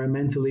is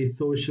environmentally,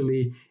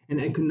 socially,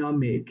 and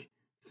economic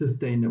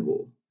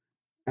sustainable.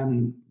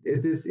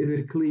 Is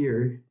it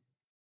clear?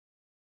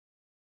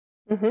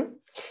 Mm-hmm.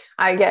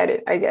 I get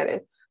it. I get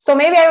it. So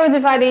maybe I will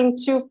divide it in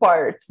two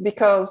parts,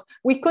 because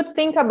we could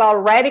think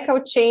about radical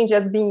change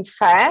as being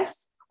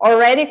fast, or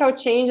radical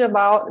change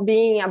about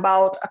being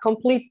about a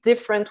complete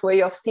different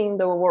way of seeing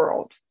the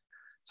world.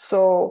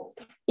 So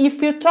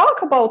if you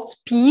talk about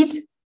speed,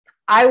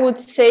 I would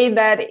say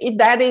that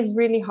that is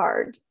really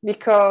hard,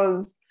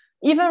 because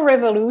even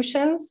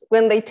revolutions,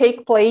 when they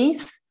take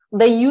place,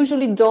 they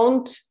usually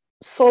don't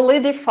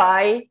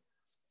solidify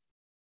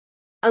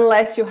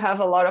unless you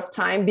have a lot of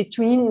time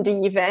between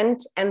the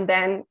event and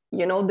then,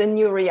 the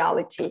new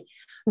reality.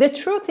 The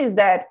truth is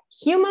that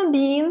human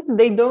beings,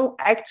 they don't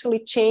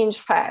actually change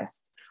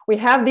fast. We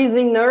have this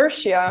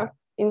inertia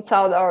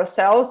inside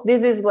ourselves.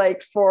 This is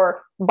like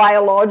for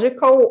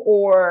biological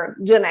or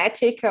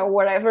genetic or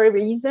whatever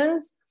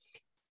reasons.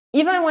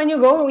 Even when you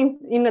go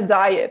in a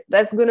diet,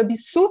 that's going to be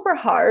super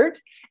hard.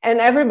 And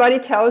everybody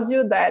tells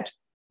you that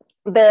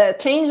the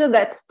change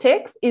that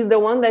sticks is the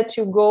one that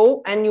you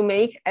go and you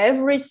make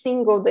every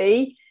single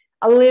day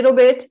a little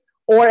bit,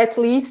 or at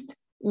least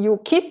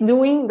you keep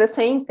doing the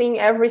same thing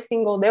every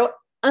single day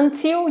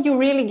until you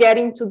really get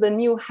into the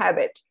new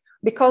habit,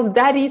 because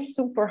that is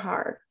super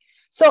hard.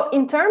 So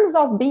in terms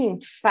of being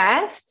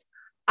fast,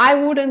 I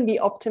wouldn't be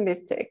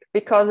optimistic,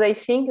 because I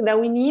think that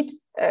we need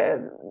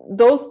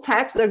those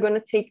steps are going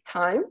to take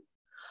time.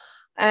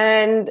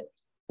 And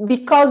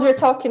because we're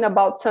talking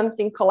about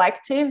something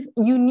collective,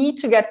 you need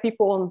to get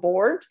people on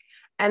board.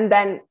 And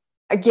then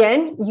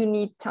again, you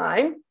need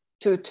time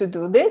to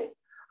do this.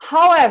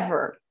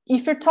 However,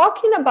 if you're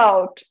talking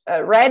about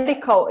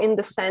radical in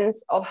the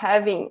sense of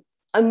having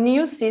a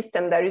new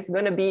system that is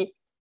going to be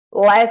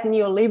less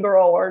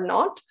neoliberal or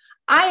not,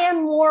 I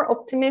am more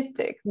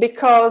optimistic,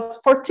 because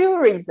for two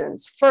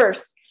reasons.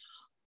 First,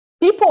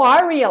 people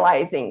are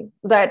realizing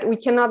that we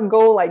cannot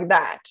go like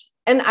that.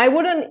 And I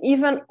wouldn't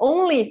even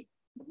only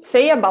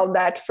say about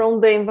that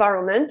from the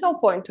environmental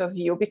point of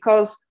view,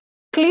 because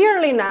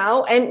clearly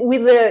now, and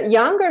with the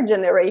younger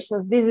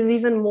generations, this is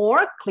even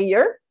more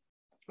clear.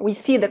 We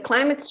see the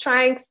climate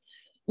strikes,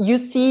 you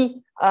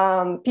see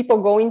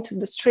people going to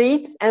the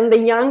streets, and the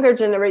younger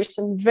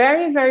generation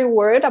very, very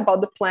worried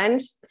about the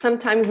planet,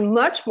 sometimes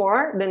much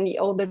more than the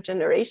older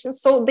generation.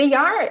 So they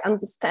are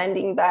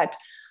understanding that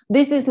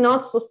this is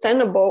not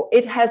sustainable.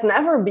 It has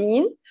never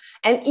been.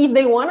 And if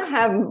they want to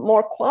have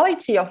more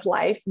quality of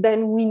life,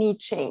 then we need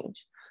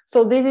change.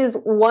 So this is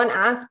one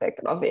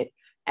aspect of it.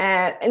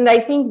 And I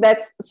think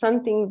that's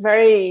something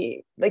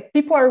very, like,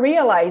 people are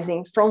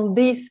realizing from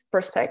this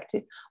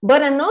perspective.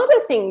 But another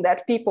thing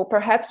that people,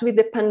 perhaps with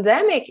the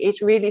pandemic,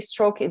 it really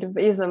struck it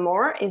even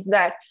more, is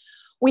that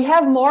we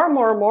have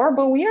more,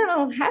 but we are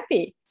not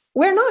happy.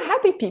 We're not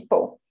happy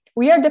people.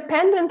 We are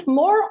dependent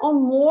more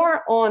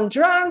on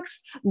drugs,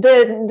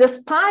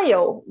 the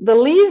style, the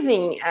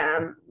living,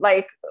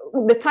 like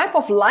the type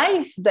of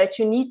life that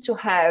you need to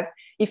have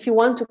if you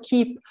want to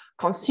keep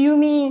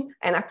consuming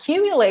and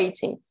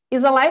accumulating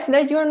is a life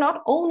that you're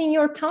not owning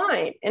your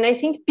time. And I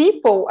think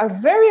people are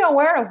very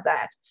aware of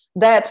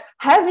that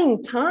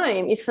having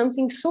time is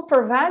something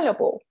super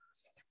valuable.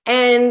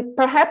 And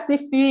perhaps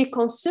if we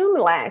consume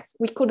less,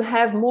 we could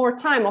have more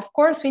time. Of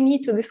course, we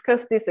need to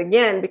discuss this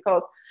again,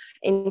 because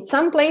in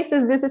some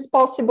places this is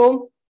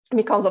possible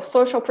because of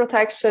social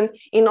protection.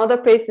 In other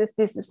places,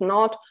 this is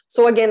not.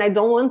 So again, I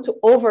don't want to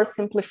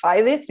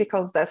oversimplify this,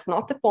 because that's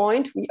not the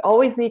point. We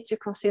always need to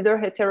consider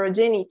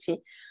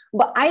heterogeneity.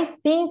 But I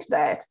think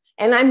that,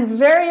 and I'm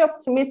very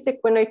optimistic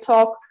when I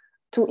talk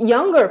to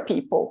younger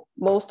people,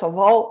 most of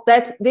all,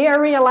 that they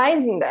are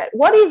realizing that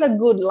what is a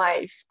good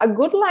life? A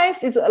good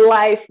life is a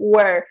life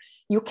where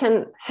you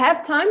can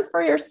have time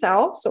for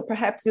yourself. So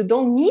perhaps you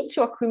don't need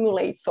to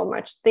accumulate so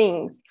much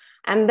things.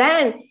 And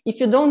then if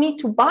you don't need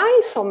to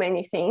buy so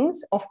many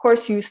things, of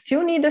course, you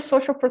still need the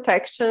social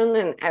protection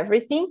and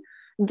everything.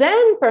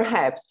 Then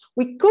perhaps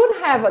we could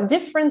have a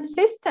different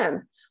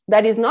system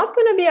that is not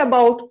going to be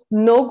about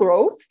no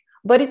growth,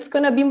 but it's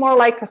going to be more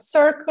like a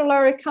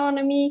circular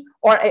economy,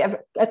 or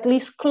at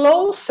least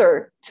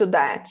closer to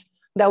that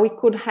we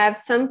could have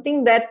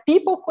something that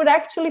people could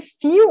actually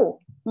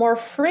feel more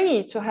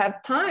free to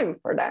have time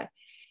for that.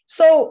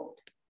 So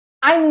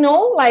I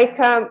know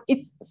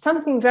it's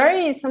something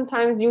very,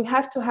 sometimes you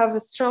have to have a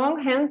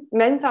strong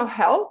mental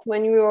health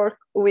when you work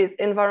with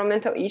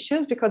environmental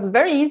issues, because it's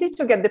very easy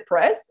to get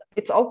depressed.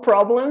 It's all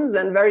problems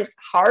and very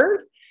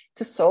hard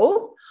to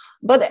solve.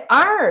 But there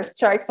are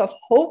strikes of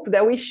hope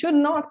that we should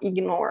not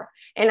ignore.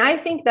 And I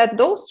think that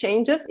those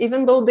changes,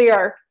 even though they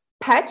are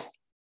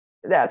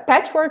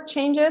patchwork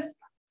changes,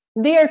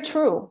 they are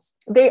true.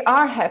 They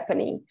are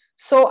happening.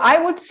 So I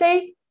would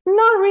say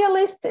not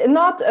realistic,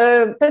 not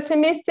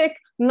pessimistic,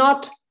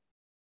 not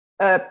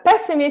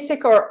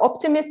pessimistic or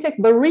optimistic,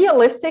 but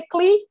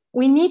realistically,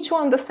 we need to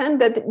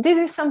understand that this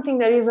is something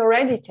that is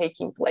already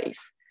taking place.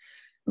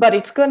 But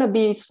it's going to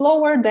be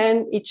slower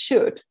than it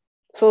should.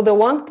 So the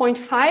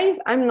 1.5,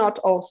 I'm not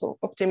also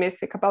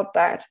optimistic about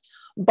that.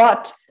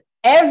 But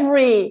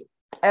every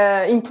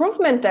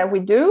improvement that we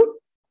do,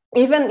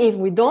 even if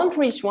we don't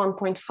reach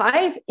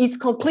 1.5, is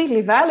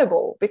completely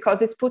valuable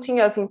because it's putting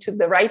us into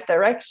the right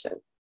direction.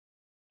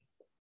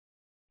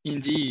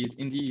 Indeed,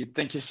 indeed.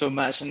 Thank you so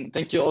much. And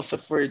thank you also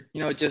for,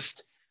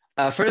 just,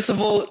 first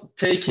of all,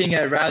 taking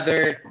a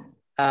rather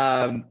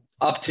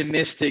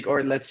optimistic,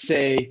 or let's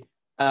say,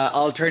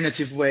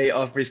 alternative way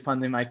of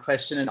responding my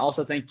question. And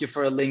also thank you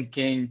for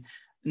linking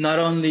not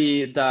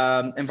only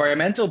the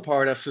environmental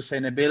part of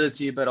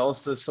sustainability, but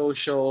also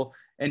social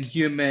and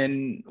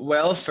human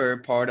welfare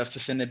part of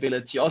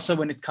sustainability. Also,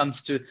 when it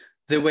comes to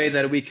the way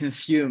that we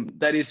consume,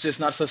 that is just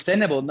not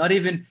sustainable, not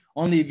even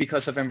only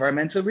because of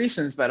environmental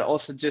reasons, but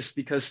also just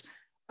because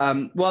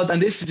well,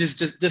 and this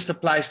just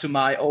applies to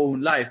my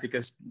own life,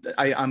 because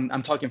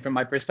I'm talking from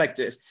my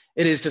perspective.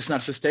 It is just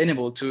not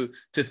sustainable to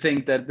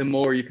think that the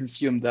more you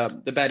consume,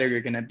 the better you're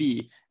gonna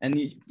be. And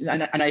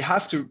I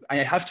have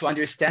to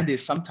understand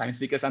this sometimes,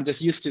 because I'm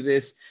just used to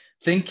this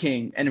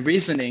thinking and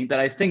reasoning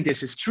that I think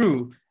this is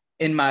true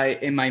in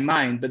my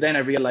mind, but then I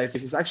realize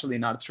this is actually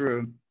not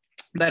true.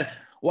 But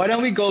why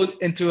don't we go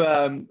into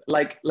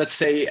let's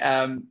say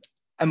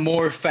a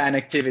more fun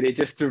activity,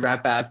 just to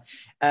wrap up.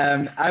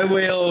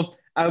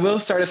 I will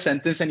start a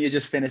sentence and you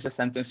just finish a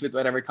sentence with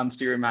whatever comes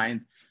to your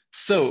mind.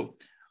 So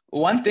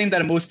one thing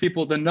that most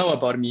people don't know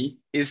about me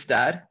is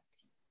that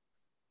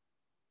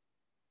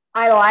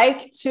I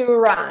like to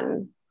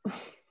run.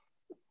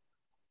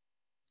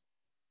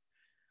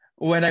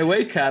 When I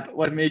wake up,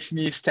 what makes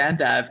me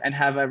stand up and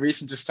have a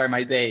reason to start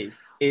my day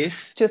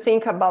is to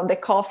think about the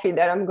coffee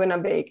that I'm gonna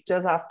bake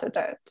just after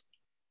that.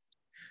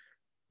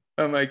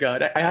 Oh my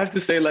God! I have to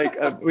say,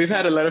 we've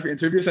had a lot of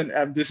interviews,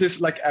 and this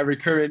is like a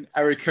recurring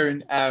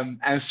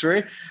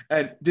answer.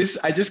 This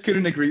I just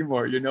couldn't agree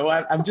more.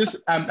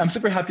 I'm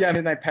super happy. I'm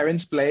in my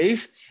parents'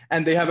 place,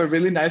 and they have a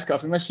really nice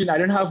coffee machine. I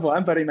don't have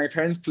one, but in my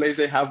parents' place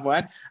they have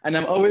one, and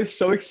I'm always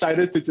so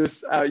excited to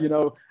just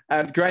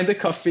grind the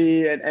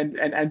coffee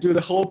and do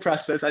the whole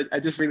process. I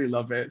just really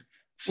love it.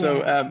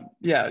 So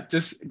yeah,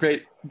 just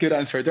great, good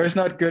answer. There's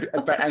not good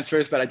bad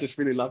answers, but I just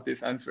really love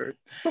this answer.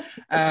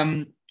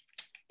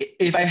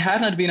 If I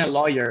had not been a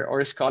lawyer or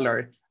a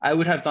scholar, I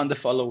would have done the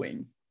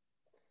following.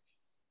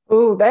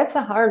 Oh, that's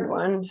a hard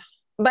one.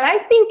 But I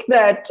think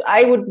that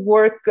I would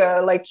work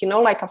like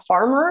a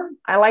farmer.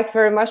 I like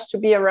very much to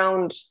be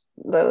around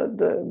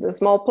the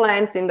small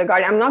plants in the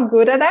garden. I'm not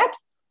good at that,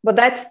 but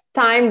that's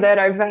time that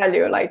I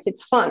value. Like,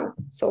 it's fun.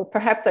 So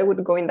perhaps I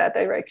would go in that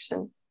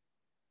direction.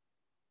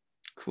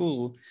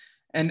 Cool.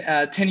 And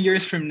 10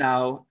 years from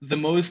now, the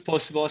most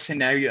possible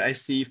scenario I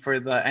see for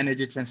the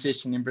energy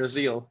transition in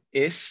Brazil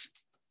is?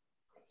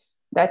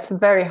 That's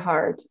very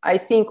hard. I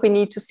think we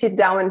need to sit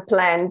down and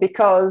plan,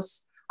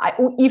 because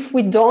if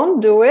we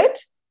don't do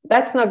it,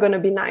 that's not going to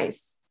be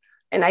nice.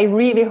 And I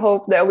really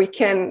hope that we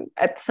can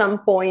at some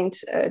point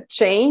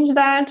change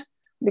that,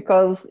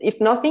 because if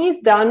nothing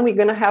is done, we're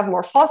going to have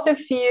more fossil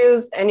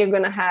fuels, and you're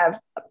going to have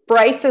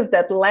prices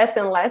that less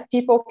and less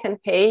people can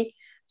pay.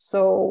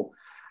 So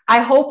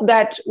I hope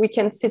that we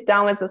can sit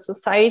down as a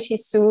society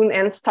soon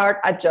and start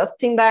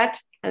adjusting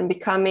that and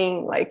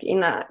becoming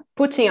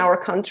putting our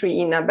country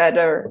in a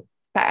better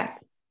path.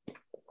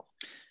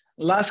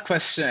 Last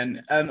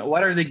question.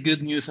 What are the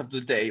good news of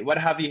the day? What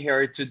have you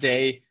heard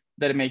today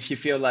that makes you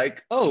feel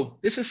like, oh,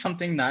 this is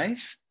something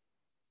nice?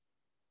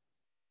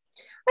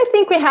 I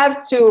think we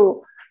have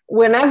to,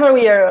 whenever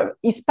we are,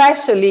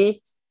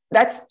 especially,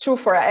 that's true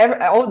for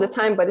all the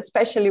time, but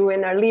especially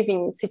when we're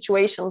living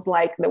situations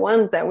like the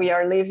ones that we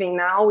are living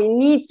now, we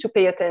need to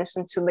pay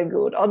attention to the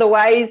good.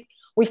 Otherwise,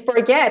 we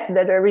forget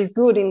that there is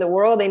good in the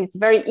world, and it's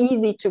very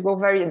easy to go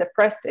very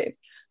depressive.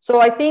 So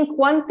I think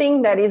one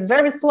thing that is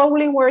very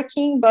slowly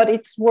working, but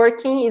it's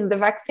working, is the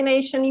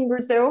vaccination in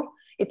Brazil.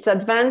 It's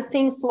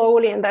advancing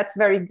slowly, and that's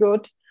very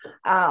good.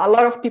 A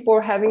lot of people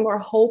are having more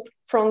hope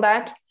from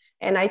that.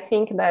 And I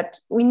think that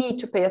we need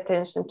to pay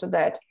attention to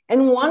that.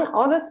 And one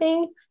other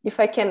thing, if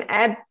I can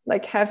add,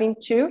 like having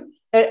two,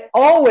 that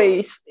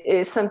always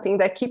is something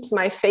that keeps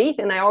my faith,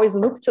 and I always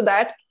look to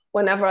that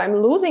whenever I'm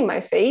losing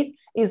my faith,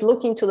 is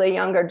looking to the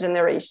younger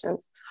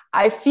generations.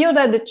 I feel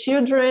that the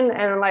children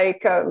and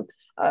like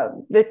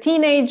the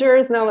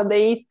teenagers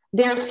nowadays,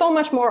 they're so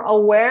much more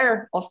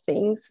aware of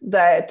things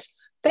that,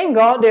 thank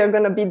God, they're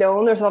going to be the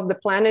owners of the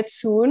planet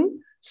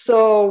soon.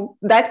 So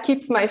that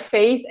keeps my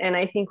faith, and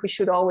I think we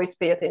should always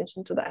pay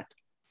attention to that.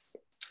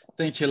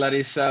 Thank you,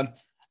 Larissa.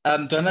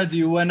 Donna, do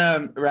you want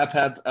to wrap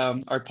up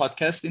our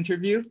podcast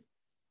interview?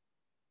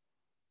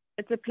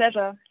 It's a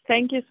pleasure.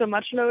 Thank you so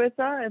much,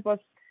 Larissa. It was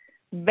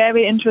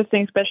very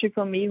interesting, especially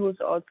for me, who's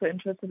also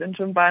interested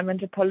into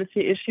environmental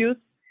policy issues.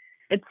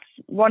 It's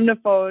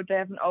wonderful to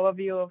have an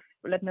overview of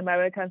Latin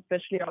America,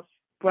 especially of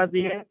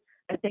Brazil.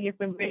 I think it's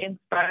been really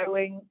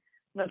inspiring,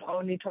 not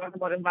only talk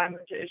about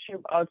environmental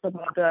issues, but also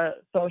about the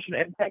social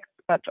impacts,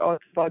 but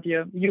also about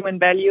your human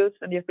values.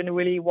 And you've been a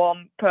really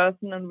warm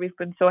person, and we've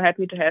been so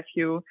happy to have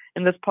you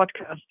in this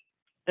podcast.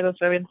 It was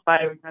very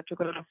inspiring. I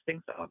took a lot of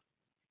things out.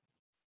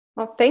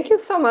 Well, thank you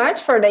so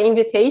much for the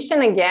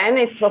invitation again.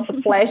 It was a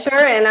pleasure,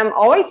 and I'm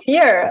always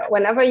here.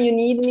 Whenever you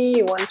need me,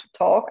 you want to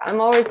talk,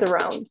 I'm always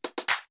around.